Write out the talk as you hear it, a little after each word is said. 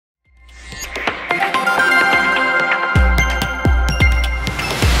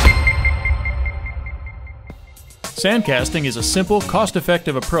Sandcasting is a simple,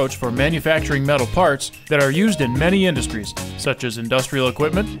 cost-effective approach for manufacturing metal parts that are used in many industries, such as industrial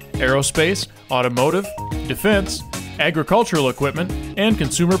equipment, aerospace, automotive, defense, agricultural equipment, and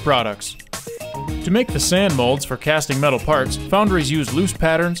consumer products. To make the sand molds for casting metal parts, foundries use loose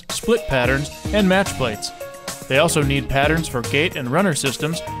patterns, split patterns, and match plates. They also need patterns for gate and runner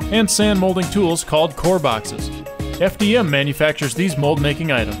systems and sand molding tools called core boxes. FDM manufactures these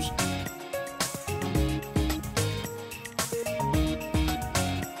mold-making items.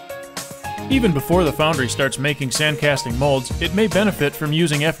 Even before the foundry starts making sandcasting molds, it may benefit from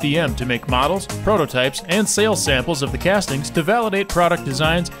using FDM to make models, prototypes, and sales samples of the castings to validate product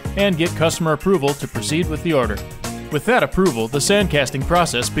designs and get customer approval to proceed with the order. With that approval, the sandcasting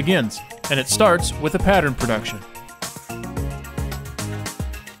process begins, and it starts with a pattern production.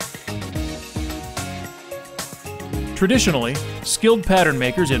 Traditionally, skilled pattern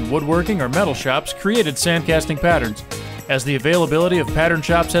makers in woodworking or metal shops created sandcasting patterns. As the availability of pattern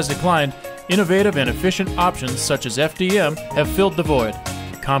shops has declined, innovative and efficient options such as FDM have filled the void.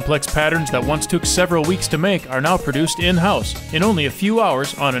 Complex patterns that once took several weeks to make are now produced in-house in only a few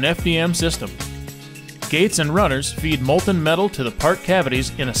hours on an FDM system. Gates and runners feed molten metal to the part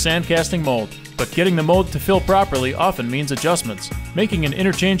cavities in a sandcasting mold, but getting the mold to fill properly often means adjustments. Making an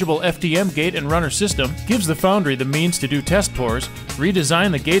interchangeable FDM gate and runner system gives the foundry the means to do test pours,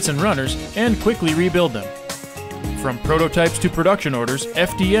 redesign the gates and runners, and quickly rebuild them. From prototypes to production orders,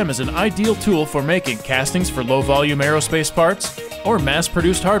 FDM is an ideal tool for making castings for low-volume aerospace parts or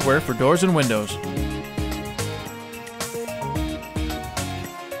mass-produced hardware for doors and windows.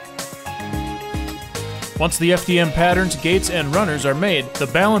 Once the FDM patterns, gates, and runners are made, the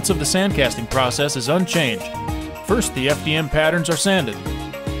balance of the sandcasting process is unchanged. First, the FDM patterns are sanded.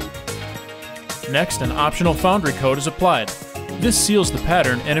 Next, an optional foundry coat is applied. This seals the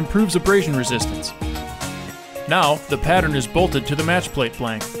pattern and improves abrasion resistance. Now, the pattern is bolted to the match plate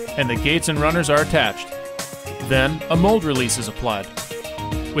blank, and the gates and runners are attached. Then, a mold release is applied.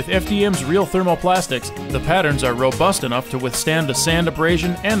 With FDM's real thermoplastics, the patterns are robust enough to withstand the sand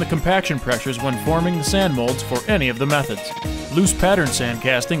abrasion and the compaction pressures when forming the sand molds for any of the methods. Loose pattern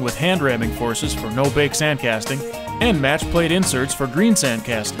sandcasting with hand ramming forces for no-bake sandcasting, and match plate inserts for green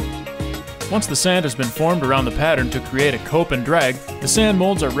sandcasting. Once the sand has been formed around the pattern to create a cope and drag, the sand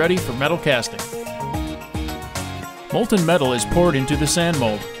molds are ready for metal casting. Molten metal is poured into the sand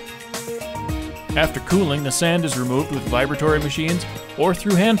mold. After cooling, the sand is removed with vibratory machines or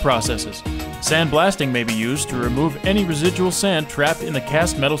through hand processes. Sandblasting may be used to remove any residual sand trapped in the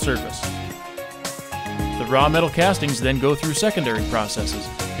cast metal surface. The raw metal castings then go through secondary processes,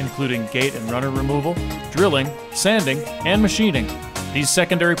 including gate and runner removal, drilling, sanding, and machining. These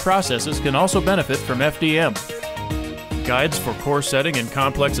secondary processes can also benefit from FDM. Guides for core setting and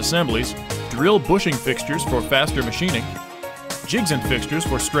complex assemblies, drill bushing fixtures for faster machining, jigs and fixtures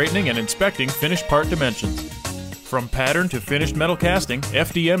for straightening and inspecting finished part dimensions. From pattern to finished metal casting,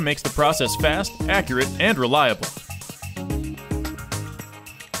 FDM makes the process fast, accurate, and reliable.